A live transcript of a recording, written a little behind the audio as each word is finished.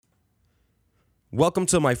Welcome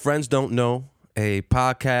to My Friends Don't Know, a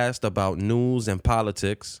podcast about news and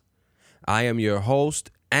politics. I am your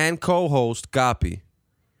host and co-host, Kapi.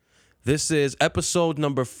 This is episode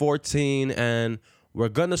number 14, and we're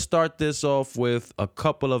going to start this off with a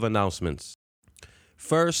couple of announcements.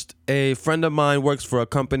 First, a friend of mine works for a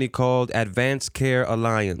company called Advanced Care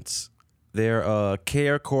Alliance. They're a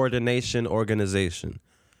care coordination organization,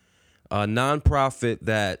 a nonprofit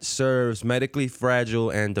that serves medically fragile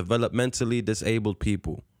and developmentally disabled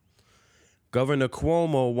people. Governor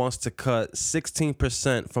Cuomo wants to cut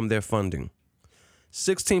 16% from their funding.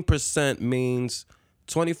 16% means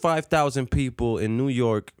 25,000 people in New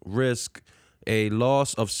York risk a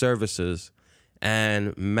loss of services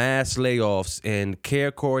and mass layoffs in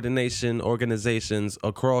care coordination organizations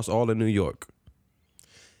across all of New York.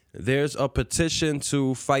 There's a petition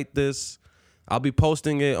to fight this. I'll be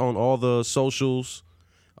posting it on all the socials.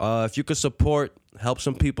 If you could support, help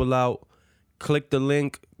some people out, click the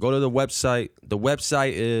link, go to the website. The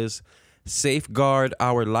website is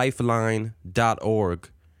safeguardourlifeline.org.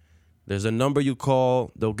 There's a number you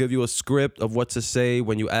call. They'll give you a script of what to say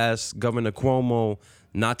when you ask Governor Cuomo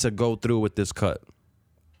not to go through with this cut.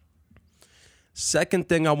 Second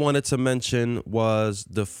thing I wanted to mention was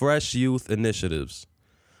the Fresh Youth Initiatives.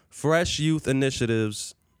 Fresh Youth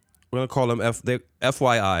Initiatives, we're going to call them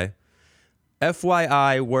FYI.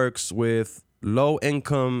 FYI works with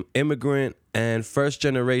low-income immigrant and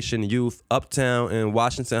first-generation youth uptown in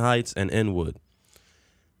Washington Heights and Inwood.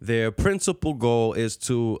 Their principal goal is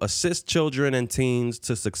to assist children and teens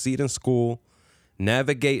to succeed in school,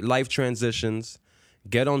 navigate life transitions,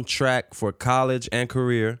 get on track for college and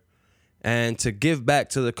career, and to give back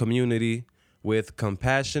to the community with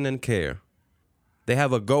compassion and care. They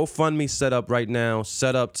have a GoFundMe set up right now,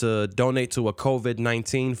 set up to donate to a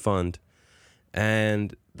COVID-19 fund.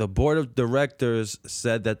 And the board of directors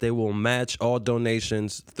said that they will match all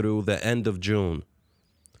donations through the end of June.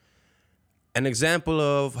 An example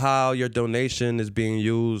of how your donation is being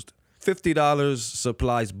used: $50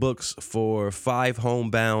 supplies books for 5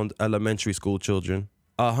 homebound elementary school children.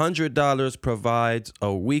 $100 provides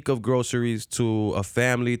a week of groceries to a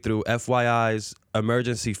family through FYI's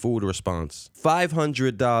emergency food response.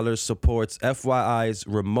 $500 supports FYI's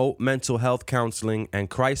remote mental health counseling and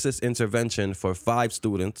crisis intervention for 5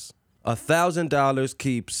 students. $1,000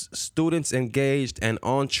 keeps students engaged and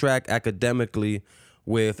on track academically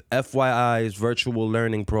with FYI's virtual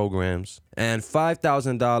learning programs. And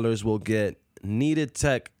 $5,000 will get needed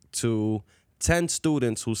tech to 10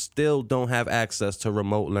 students who still don't have access to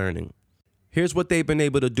remote learning. Here's what they've been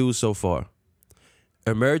able to do so far.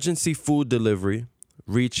 Emergency food delivery,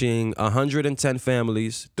 reaching 110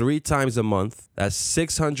 families 3 times a month. That's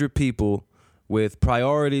 600 people, with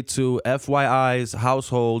priority to FYI's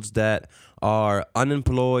households that are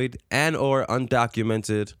unemployed and or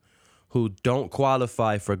undocumented who don't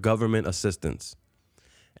qualify for government assistance.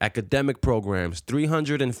 Academic programs: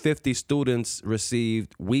 350 students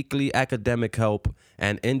received weekly academic help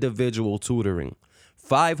and individual tutoring.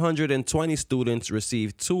 520 students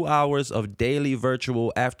received 2 hours of daily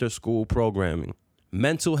virtual after-school programming.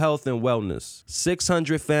 Mental health and wellness: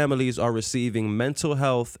 600 families are receiving mental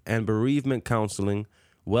health and bereavement counseling,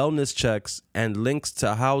 wellness checks, and links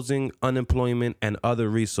to housing, unemployment, and other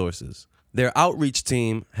resources. Their outreach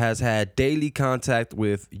team has had daily contact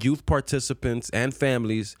with youth participants and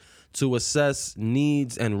families to assess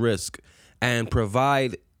needs and risk and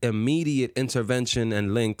provide immediate intervention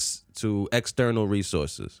and links to external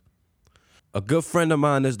resources. A good friend of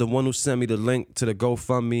mine is the one who sent me the link to the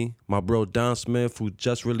GoFundMe, my bro Don Smith, who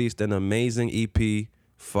just released an amazing EP,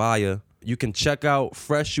 Fire. You can check out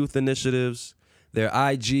Fresh Youth Initiatives. Their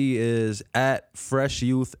IG is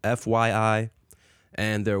 @FreshYouthFYI.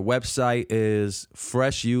 And their website is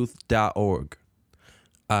freshyouth.org.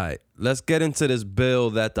 All right, let's get into this bill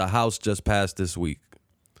that the House just passed this week.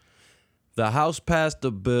 The House passed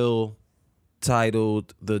a bill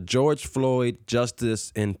titled the George Floyd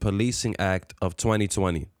Justice in Policing Act of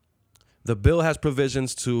 2020. The bill has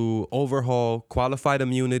provisions to overhaul qualified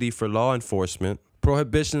immunity for law enforcement,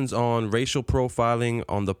 prohibitions on racial profiling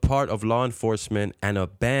on the part of law enforcement, and a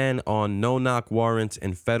ban on no-knock warrants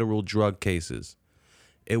in federal drug cases.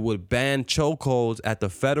 It would ban chokeholds at the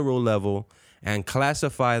federal level and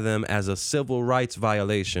classify them as a civil rights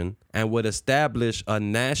violation, and would establish a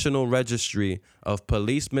national registry of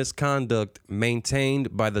police misconduct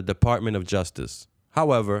maintained by the Department of Justice.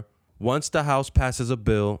 However, once the House passes a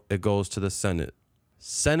bill, it goes to the Senate.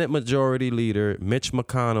 Senate Majority Leader Mitch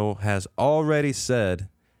McConnell has already said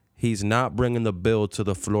he's not bringing the bill to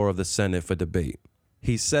the floor of the Senate for debate.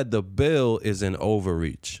 He said the bill is in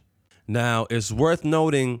overreach. Now, it's worth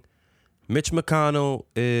noting Mitch McConnell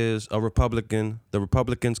is a Republican. The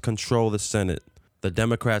Republicans control the Senate. The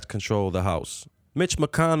Democrats control the House. Mitch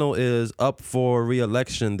McConnell is up for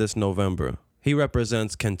re-election this November. He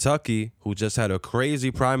represents Kentucky, who just had a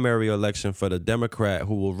crazy primary election for the Democrat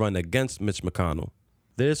who will run against Mitch McConnell.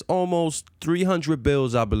 There's almost 300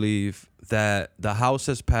 bills, I believe, that the House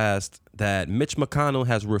has passed that Mitch McConnell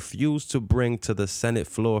has refused to bring to the Senate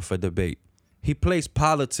floor for debate. He plays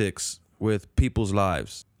politics with people's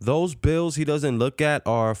lives. Those bills he doesn't look at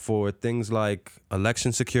are for things like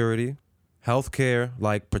election security, healthcare,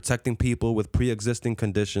 like protecting people with pre-existing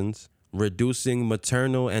conditions, reducing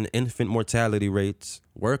maternal and infant mortality rates,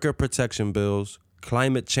 worker protection bills,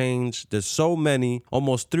 climate change. There's so many,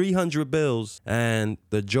 almost 300 bills, and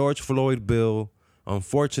the George Floyd bill,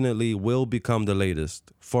 unfortunately, will become the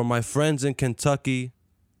latest. For my friends in Kentucky,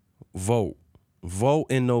 vote. Vote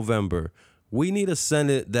in November. We need a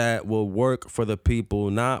Senate that will work for the people,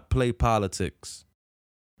 not play politics.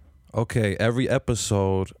 Okay, every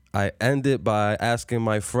episode, I end it by asking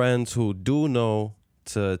my friends who do know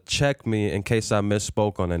to check me in case I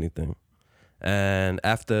misspoke on anything. And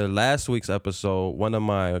after last week's episode, one of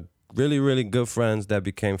my really, really good friends that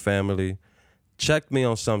became family checked me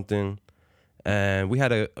on something, and we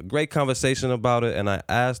had a great conversation about it, and I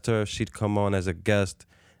asked her if she'd come on as a guest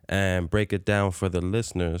and break it down for the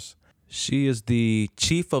listeners. She is the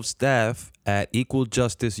Chief of Staff at Equal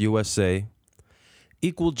Justice USA.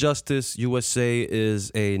 Equal Justice USA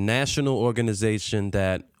is a national organization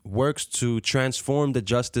that works to transform the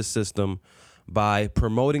justice system by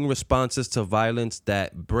promoting responses to violence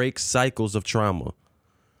that break cycles of trauma.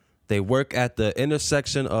 They work at the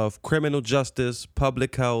intersection of criminal justice,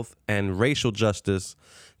 public health, and racial justice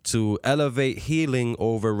to elevate healing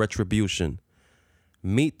over retribution,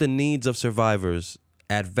 meet the needs of survivors,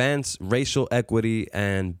 advance racial equity,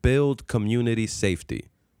 and build community safety.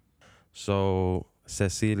 So,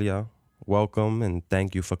 Cecilia, welcome and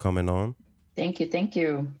thank you for coming on. Thank you. Thank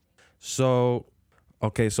you. So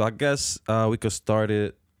I guess we could start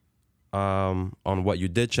it on what you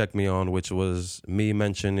did check me on, which was me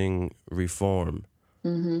mentioning reform.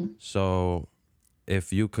 Mm-hmm. So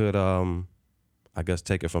if you could, I guess,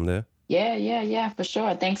 take it from there. Yeah, for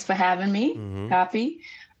sure. Thanks for having me, Kapi.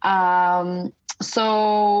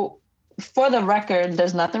 So for the record,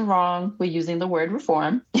 there's nothing wrong with using the word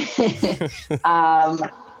reform. There's a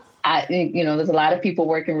lot of people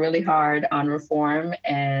working really hard on reform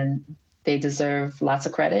and they deserve lots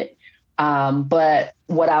of credit. But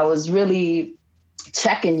what I was really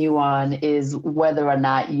checking you on is whether or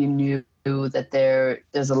not you knew that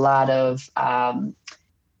there's a lot of, that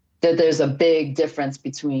there's a big difference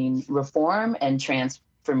between reform and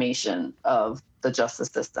transformation of the justice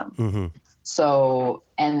system. Mm-hmm. So,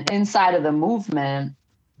 and inside of this movement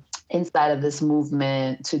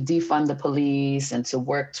to defund the police and to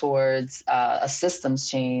work towards a systems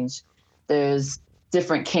change, there's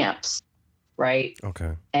different camps, right?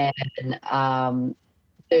 Okay. And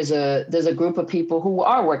there's a group of people who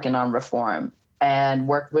are working on reform and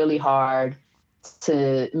work really hard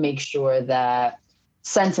to make sure that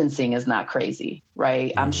sentencing is not crazy, right?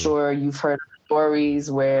 Mm-hmm. I'm sure you've heard stories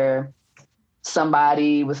where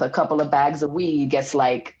somebody with a couple of bags of weed gets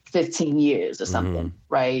like 15 years or something,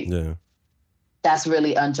 right? Yeah. That's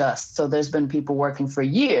really unjust. So there's been people working for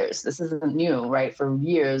years. This isn't new, right? For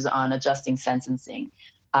years on adjusting sentencing,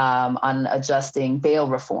 on adjusting bail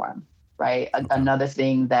reform, right? Okay. Another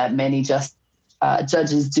thing that many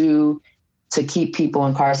judges do to keep people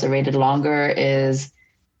incarcerated longer is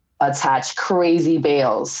attach crazy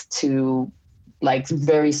bails to like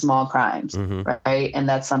very small crimes, right? And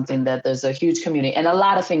that's something that there's a huge community and a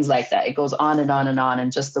lot of things like that. It goes on and on and on,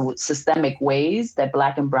 and just the systemic ways that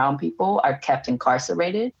Black and brown people are kept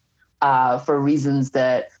incarcerated for reasons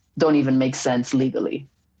that don't even make sense legally.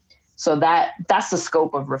 So that's the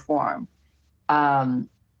scope of reform.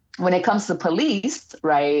 When it comes to police,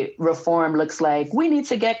 right, reform looks like we need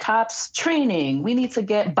to get cops training. We need to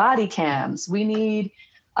get body cams. We need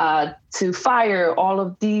to fire all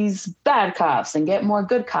of these bad cops and get more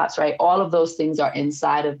good cops, right? All of those things are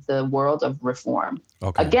inside of the world of reform.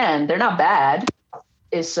 Okay. Again, they're not bad.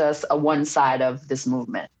 It's just a one side of this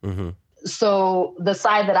movement. Mm-hmm. So the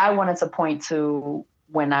side that I wanted to point to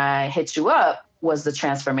when I hit you up was the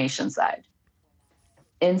transformation side.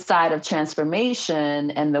 Inside of transformation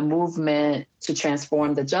and the movement to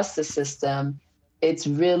transform the justice system, it's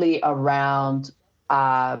really around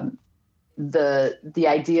the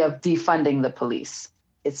idea of defunding the police.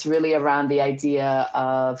 It's really around the idea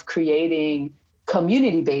of creating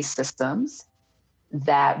community-based systems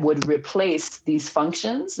that would replace these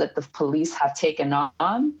functions that the police have taken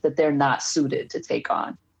on that they're not suited to take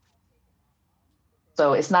on.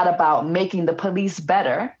 So it's not about making the police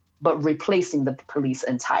better, but replacing the police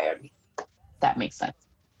entirely. That makes sense.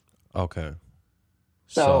 Okay.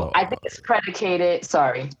 So So I think it's predicated,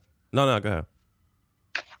 sorry. no, go ahead.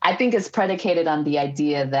 I think it's predicated on the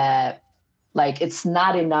idea that like it's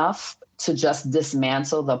not enough to just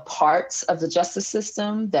dismantle the parts of the justice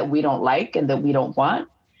system that we don't like and that we don't want,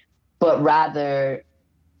 but rather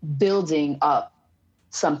building up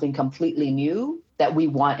something completely new that we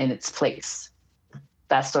want in its place.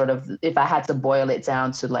 That's sort of, if I had to boil it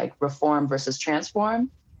down to like reform versus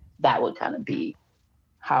transform, that would kind of be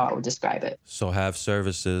how I would describe it. So have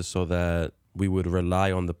services so that we would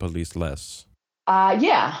rely on the police less.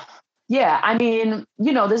 Yeah. Yeah. I mean,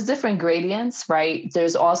 there's different gradients, right?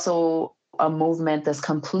 There's also a movement that's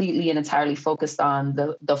completely and entirely focused on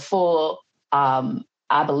the full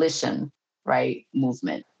abolition, right?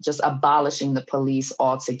 Movement, just abolishing the police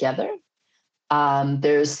altogether.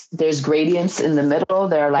 There's gradients in the middle.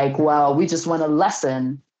 They're like, well, we just want to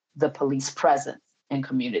lessen the police presence in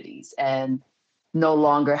communities and no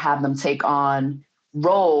longer have them take on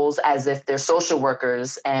roles as if they're social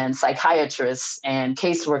workers and psychiatrists and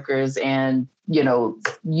caseworkers and,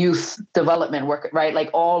 youth development work, right? Like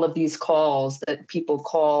all of these calls that people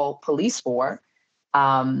call police for,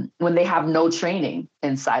 when they have no training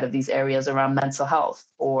inside of these areas around mental health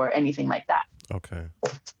or anything like that. Okay.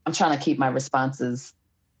 I'm trying to keep my responses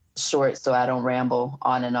short so I don't ramble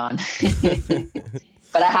on and on.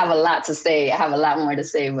 But I have a lot to say. I have a lot more to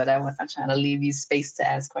say, but I'm trying to leave you space to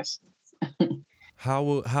ask questions.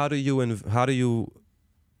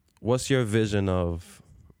 What's your vision of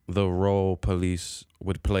the role police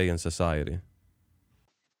would play in society?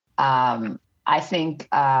 I think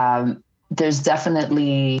there's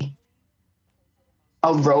definitely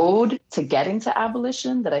a road to getting to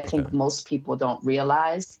abolition that I think most people don't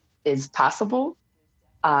realize is possible.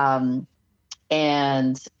 And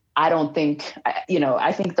I don't think,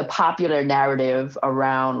 I think the popular narrative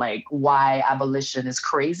around like why abolition is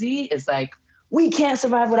crazy is like, we can't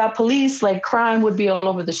survive without police, like crime would be all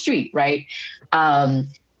over the street, right?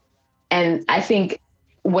 And I think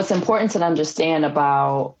what's important to understand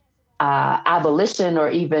about abolition or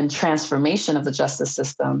even transformation of the justice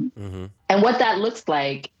system and what that looks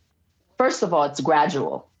like, first of all, it's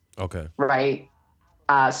gradual. Okay. Right?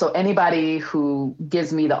 So anybody who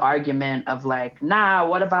gives me the argument of like, nah,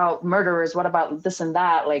 what about murderers? What about this and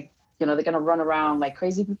that? Like, they're going to run around like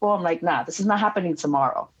crazy people. I'm like, nah, this is not happening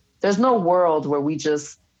tomorrow. There's no world where we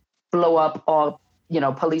just blow up all,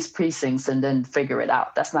 police precincts and then figure it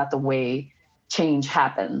out. That's not the way change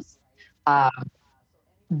happens.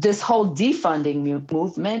 This whole defunding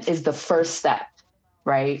movement is the first step,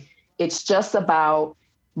 right? It's just about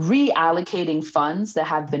reallocating funds that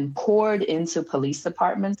have been poured into police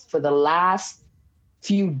departments for the last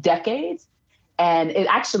few decades. And it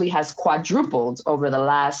actually has quadrupled over the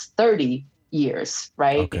last 30 years,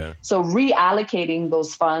 right? Okay. So reallocating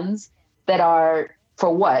those funds that are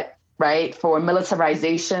for what, right? For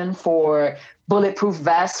militarization, for bulletproof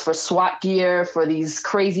vests, for SWAT gear, for these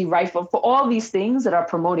crazy rifles, for all these things that are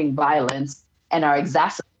promoting violence and are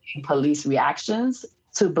exacerbating police reactions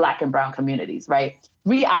to Black and brown communities, right?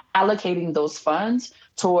 Reallocating those funds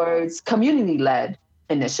towards community-led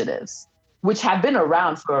initiatives, which have been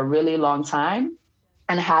around for a really long time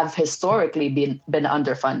and have historically been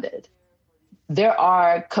underfunded. There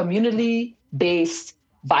are community-based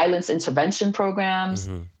violence intervention programs.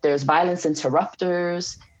 There's violence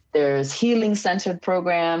interrupters. There's healing-centered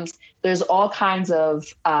programs. There's all kinds of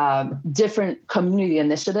different community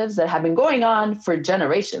initiatives that have been going on for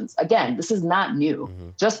generations. Again, this is not new.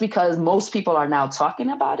 Just because most people are now talking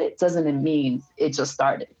about it doesn't mean it just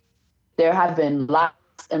started. There have been lots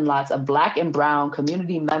and lots of Black and brown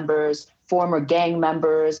community members, former gang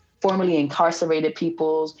members, formerly incarcerated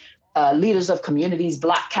peoples, leaders of communities,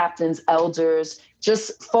 Black captains, elders,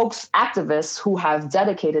 just folks, activists who have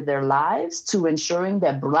dedicated their lives to ensuring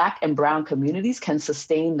that Black and brown communities can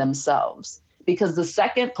sustain themselves. Because the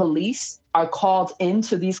second police are called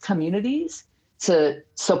into these communities to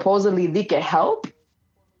supposedly get help,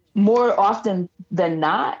 more often than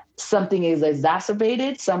not, something is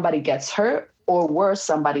exacerbated, somebody gets hurt, or worse,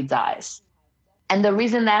 somebody dies. And the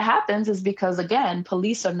reason that happens is because, again,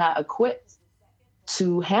 police are not equipped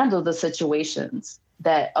to handle the situations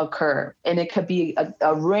that occur. And it could be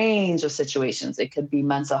a range of situations. It could be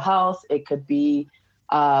mental health. It could be,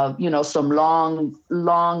 some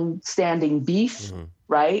long standing beef,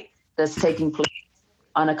 right? That's taking place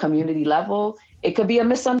on a community level. It could be a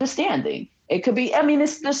misunderstanding. It could be,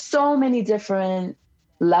 there's so many different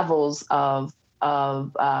levels of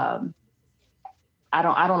I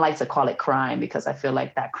don't like to call it crime because I feel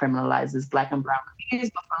like that criminalizes Black and brown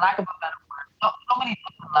communities, but for lack of a better word, so many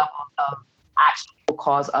different levels of action will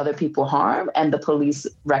cause other people harm, and the police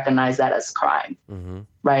recognize that as crime,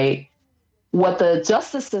 right? What the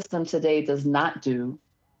justice system today does not do,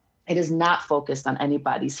 it is not focused on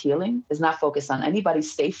anybody's healing, it's not focused on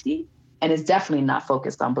anybody's safety, and it's definitely not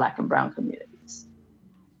focused on Black and brown communities.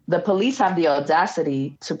 The police have the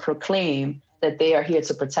audacity to proclaim that they are here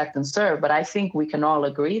to protect and serve, but I think we can all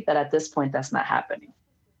agree that at this point, that's not happening.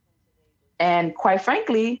 And quite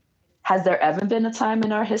frankly, has there ever been a time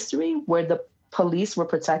in our history where the police were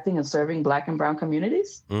protecting and serving Black and brown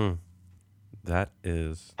communities? That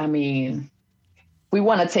is... I mean, we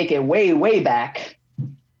want to take it way, way back.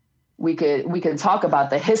 We could talk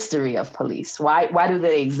about the history of police. Why do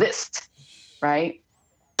they exist, right?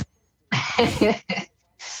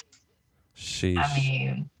 Sheesh. I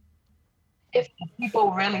mean, if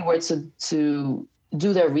people really were to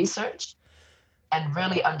do their research and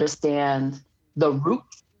really understand the root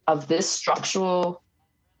of this structural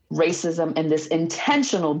racism and this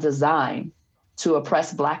intentional design to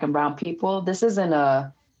oppress Black and brown people, this isn't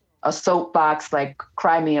a soapbox like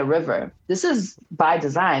Crimea River. This is by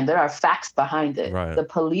design. There are facts behind it. Right. The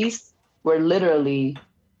police were literally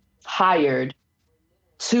hired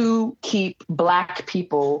to keep Black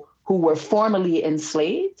people who were formerly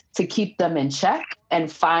enslaved, to keep them in check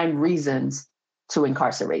and find reasons to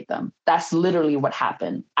incarcerate them. That's literally what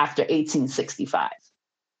happened after 1865.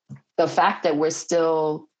 The fact that we're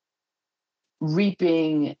still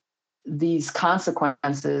reaping these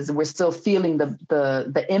consequences, we're still feeling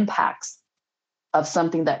the impacts of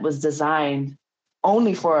something that was designed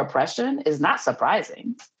only for oppression is not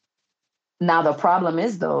surprising. Now, the problem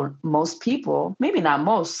is, though, most people, maybe not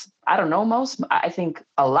most, I don't know most, I think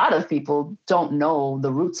a lot of people don't know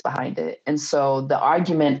the roots behind it. And so the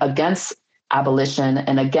argument against abolition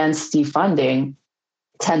and against defunding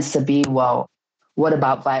tends to be, well, what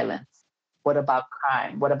about violence? What about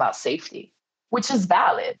crime? What about safety? Which is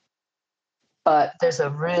valid. But there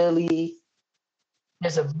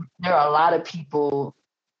are a lot of people,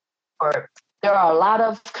 or there are a lot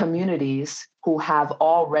of communities who have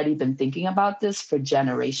already been thinking about this for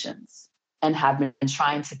generations and have been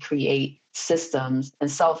trying to create systems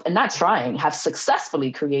have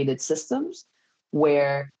successfully created systems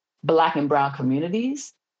where Black and brown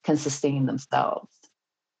communities can sustain themselves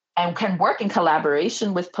and can work in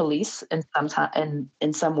collaboration with police in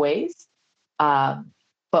some ways.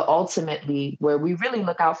 But ultimately, where we really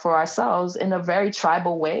look out for ourselves in a very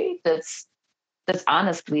tribal way that's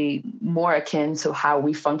honestly more akin to how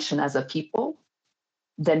we function as a people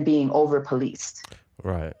than being over-policed.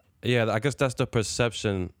 Right. Yeah, I guess that's the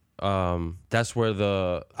perception. That's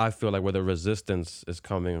where I feel like where the resistance is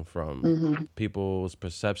coming from. People's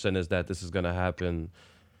perception is that this is going to happen.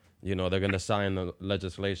 You know, they're going to sign the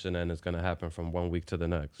legislation and it's going to happen from one week to the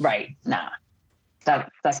next. Right. Nah,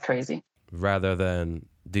 that's crazy. Rather than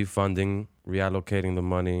defunding, reallocating the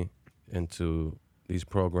money into these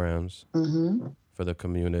programs for the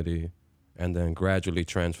community, and then gradually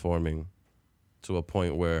transforming to a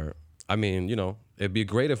point where, I mean, you know, it'd be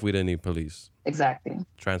great if we didn't need police. Exactly.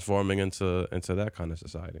 Transforming into that kind of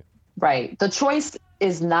society. Right. The choice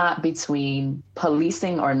is not between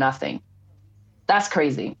policing or nothing. That's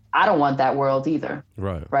crazy. I don't want that world either.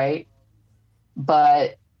 Right. Right.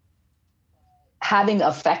 But having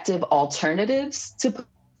effective alternatives to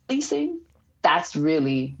policing, that's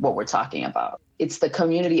really what we're talking about. It's the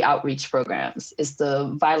community outreach programs. It's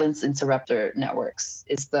the violence interrupter networks.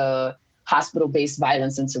 It's the hospital-based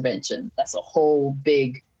violence intervention. That's a whole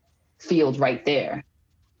big field right there.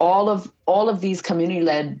 All of these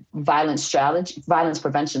community-led violence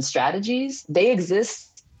prevention strategies, they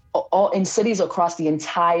exist all in cities across the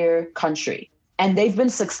entire country. And they've been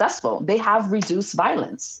successful. They have reduced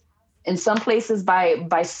violence in some places by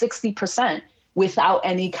 60% without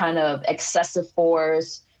any kind of excessive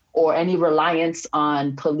force or any reliance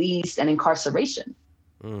on police and incarceration.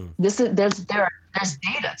 There's data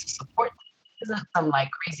to support this. This isn't some like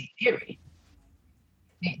crazy theory.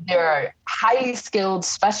 There are highly skilled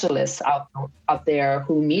specialists out there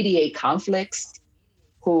who mediate conflicts,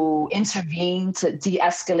 who intervene to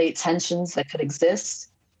de-escalate tensions that could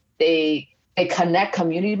exist. They connect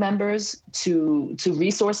community members to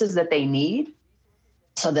resources that they need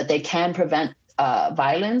so that they can prevent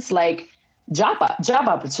violence, like job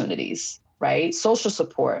opportunities, right? Social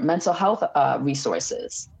support, mental health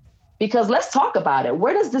resources. Because let's talk about it.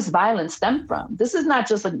 Where does this violence stem from? This is not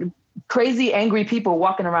just a crazy, angry people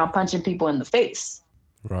walking around punching people in the face.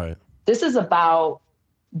 Right. This is about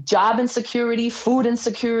job insecurity, food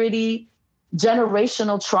insecurity,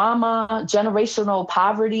 generational trauma, generational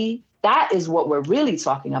poverty. That is what we're really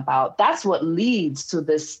talking about. That's what leads to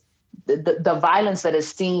this, the violence that is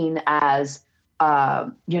seen as,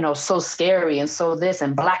 so scary and so this,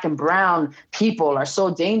 and black and brown people are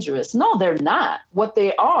so dangerous. No, they're not. What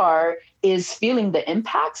they are is feeling the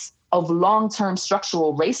impacts of long-term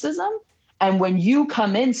structural racism. And when you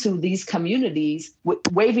come into these communities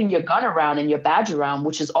waving your gun around and your badge around,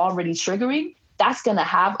 which is already triggering, that's going to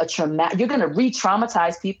have you're going to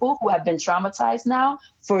re-traumatize people who have been traumatized now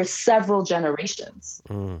for several generations.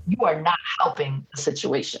 You are not helping the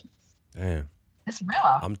situation. Damn. It's real.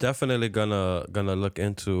 I'm definitely gonna look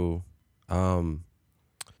into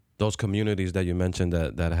those communities that you mentioned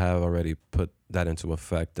that have already put that into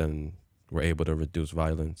effect and were able to reduce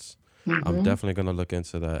violence. Mm-hmm. I'm definitely gonna look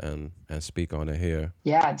into that and speak on it here.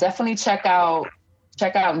 Yeah, definitely check out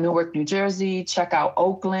Newark, New Jersey. Check out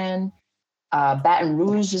Oakland. Baton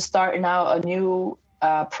Rouge is starting out a new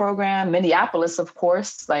program. Minneapolis, of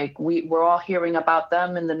course, like we're all hearing about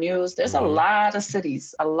them in the news. There's a lot of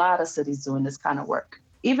cities doing this kind of work.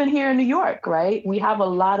 Even here in New York, right? We have a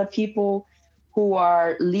lot of people who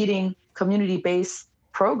are leading community-based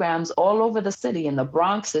programs all over the city. In the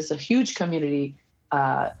Bronx, there's a huge community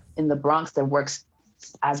in the Bronx that works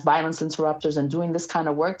as violence interrupters and doing this kind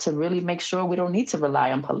of work to really make sure we don't need to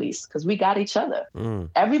rely on police because we got each other.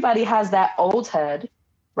 Everybody has that old head,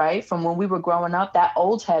 right? From when we were growing up, that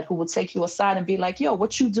old head who would take you aside and be like, yo,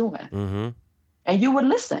 what you doing? Mm-hmm. And you would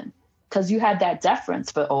listen because you had that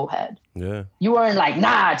deference for old head. Yeah. You weren't like,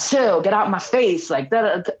 nah, chill, get out my face. Like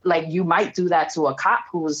that, like you might do that to a cop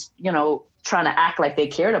who was, trying to act like they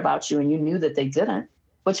cared about you and you knew that they didn't.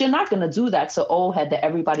 But you're not going to do that to old head that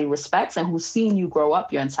everybody respects and who's seen you grow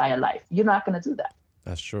up your entire life. You're not going to do that.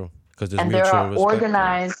 That's true. Because there's mutual respect. And there are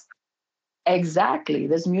organized. Exactly.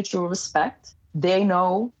 There's mutual respect. They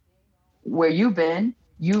know where you've been.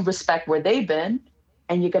 You respect where they've been.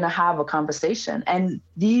 And you're going to have a conversation. And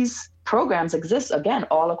these programs exist, again,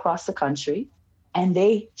 all across the country. And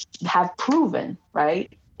they have proven,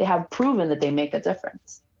 right? They have proven that they make a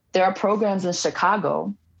difference. There are programs in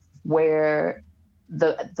Chicago where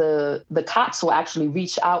the cops will actually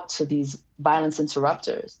reach out to these violence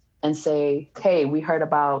interrupters and say, hey, we heard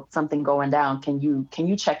about something going down. Can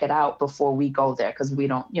you check it out before we go there? Because we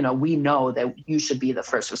don't, we know that you should be the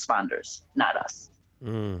first responders, not us.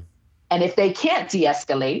 And if they can't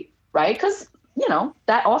de-escalate, right? Because,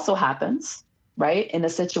 that also happens, right? In a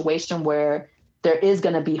situation where there is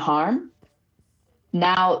going to be harm.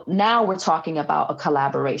 Now we're talking about a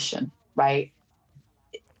collaboration, right?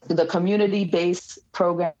 The community-based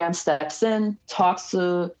program steps in, talks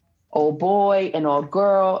to old boy and old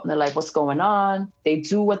girl, and they're like, what's going on? They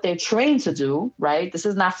do what they're trained to do, right? This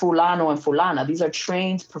is not fulano and fulana. These are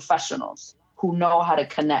trained professionals who know how to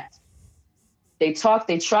connect. They talk,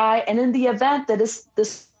 they try, and in the event that this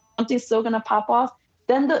something's still gonna pop off,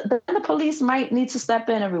 then the police might need to step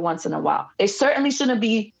in every once in a while. They certainly shouldn't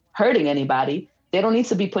be hurting anybody. They don't need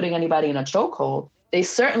to be putting anybody in a chokehold. They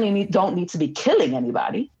certainly don't need to be killing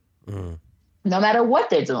anybody. No matter what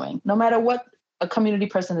they're doing, no matter what a community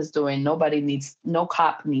person is doing, no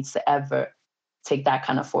cop needs to ever take that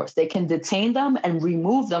kind of force. They can detain them and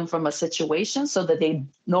remove them from a situation so that they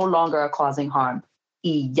no longer are causing harm.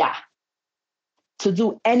 Yeah. To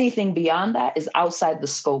do anything beyond that is outside the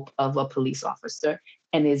scope of a police officer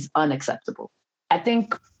and is unacceptable. I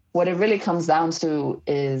think what it really comes down to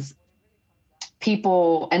is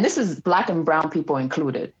people, and this is Black and brown people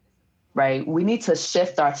included, right? We need to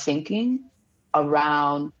shift our thinking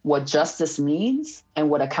around what justice means and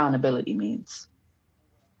what accountability means.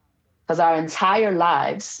 Because our entire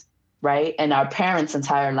lives, right, and our parents'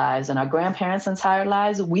 entire lives and our grandparents' entire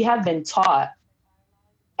lives, we have been taught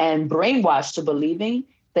and brainwashed to believing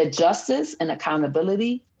that justice and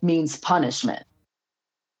accountability means punishment.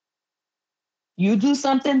 You do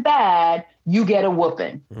something bad, you get a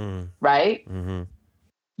whooping, right? Mm-hmm.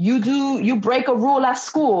 You break a rule at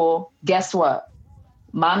school, guess what?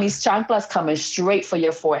 Mommy's chancla's coming straight for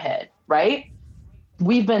your forehead, right?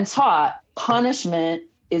 We've been taught punishment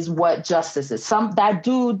is what justice is. That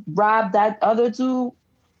dude robbed that other dude,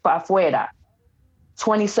 pa fuera.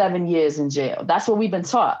 27 years in jail. That's what we've been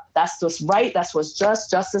taught. That's what's right. That's what's just.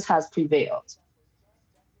 Justice has prevailed.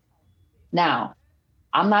 Now,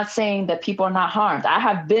 I'm not saying that people are not harmed. I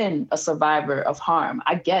have been a survivor of harm.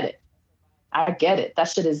 I get it. That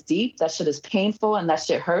shit is deep. That shit is painful and that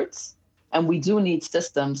shit hurts. And we do need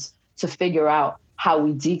systems to figure out how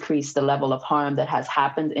we decrease the level of harm that has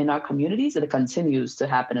happened in our communities and it continues to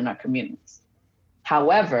happen in our communities.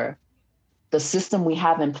 However, the system we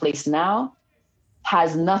have in place now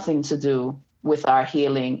has nothing to do with our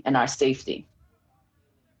healing and our safety.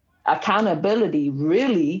 Accountability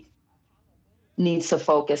really needs to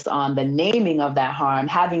focus on the naming of that harm,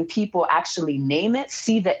 having people actually name it,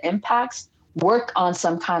 see the impacts, work on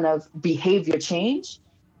some kind of behavior change,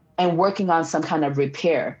 and working on some kind of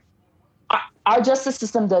repair. Our justice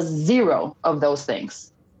system does zero of those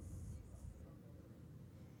things.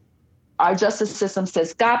 Our justice system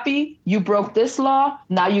says, Kapi, you broke this law,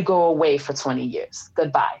 now you go away for 20 years.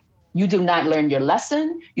 Goodbye. You do not learn your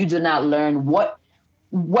lesson. You do not learn what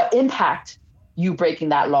impact you breaking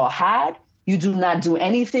that law had. You do not do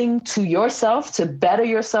anything to yourself to better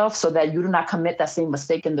yourself so that you do not commit that same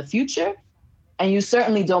mistake in the future. And you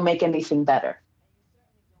certainly don't make anything better.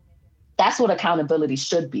 That's what accountability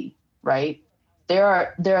should be, right? There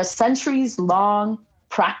are centuries-long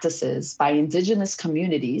practices by indigenous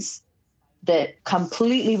communities that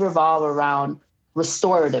completely revolve around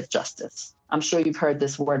restorative justice. I'm sure you've heard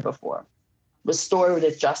this word before.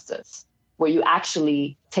 Restorative justice, where you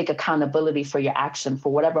actually take accountability for your action,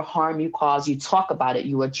 for whatever harm you cause. You talk about it,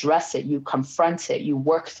 you address it, you confront it, you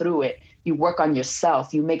work through it, you work on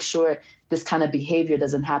yourself, you make sure this kind of behavior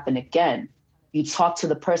doesn't happen again. You talk to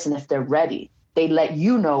the person if they're ready. They let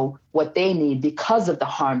you know what they need because of the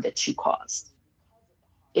harm that you caused.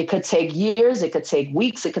 It could take years, it could take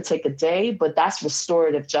weeks, it could take a day, but that's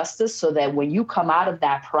restorative justice, so that when you come out of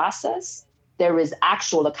that process, there is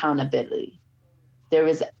actual accountability. There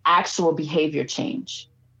is actual behavior change.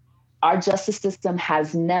 Our justice system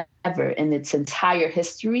has never in its entire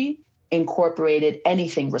history incorporated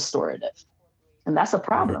anything restorative. And that's a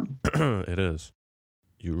problem. It is.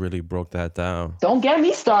 You really broke that down. Don't get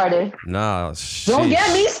me started. Nah, Don't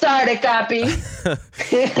get me started, Kapi.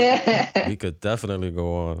 We could definitely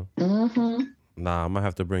go on. Mm-hmm. Nah, I'm going to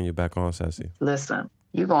have to bring you back on, Ceci. Listen,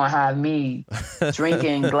 you're going to have me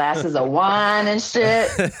drinking glasses of wine and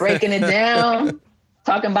shit, breaking it down,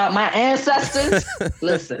 talking about my ancestors.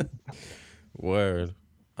 Listen. Word.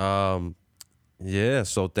 Yeah,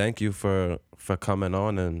 so thank you for coming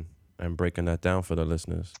on and breaking that down for the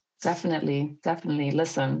listeners. Definitely.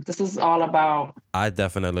 Listen, this is all about... I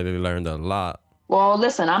definitely learned a lot. Well,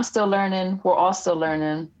 listen, I'm still learning. We're all still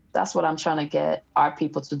learning. That's what I'm trying to get our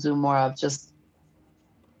people to do more of. Just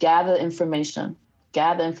gather information,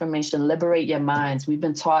 liberate your minds. We've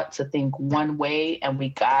been taught to think one way, and we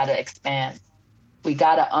gotta expand. We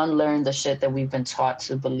gotta unlearn the shit that we've been taught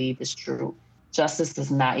to believe is true. Justice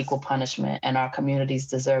does not equal punishment, and our communities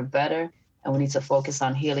deserve better. And we need to focus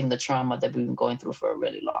on healing the trauma that we've been going through for a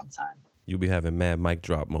really long time. You be having mad mic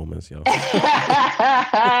drop moments, yo.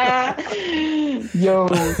 Yo,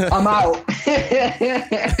 I'm out.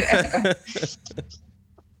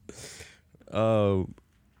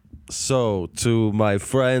 So, to my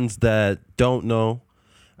friends that don't know,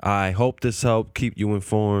 I hope this helped keep you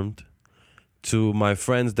informed. To my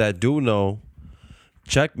friends that do know,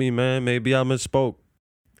 check me, man. Maybe I misspoke.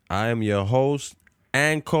 I am your host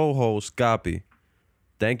and co-host, Kapi.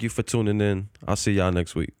 Thank you for tuning in. I'll see y'all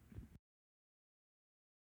next week.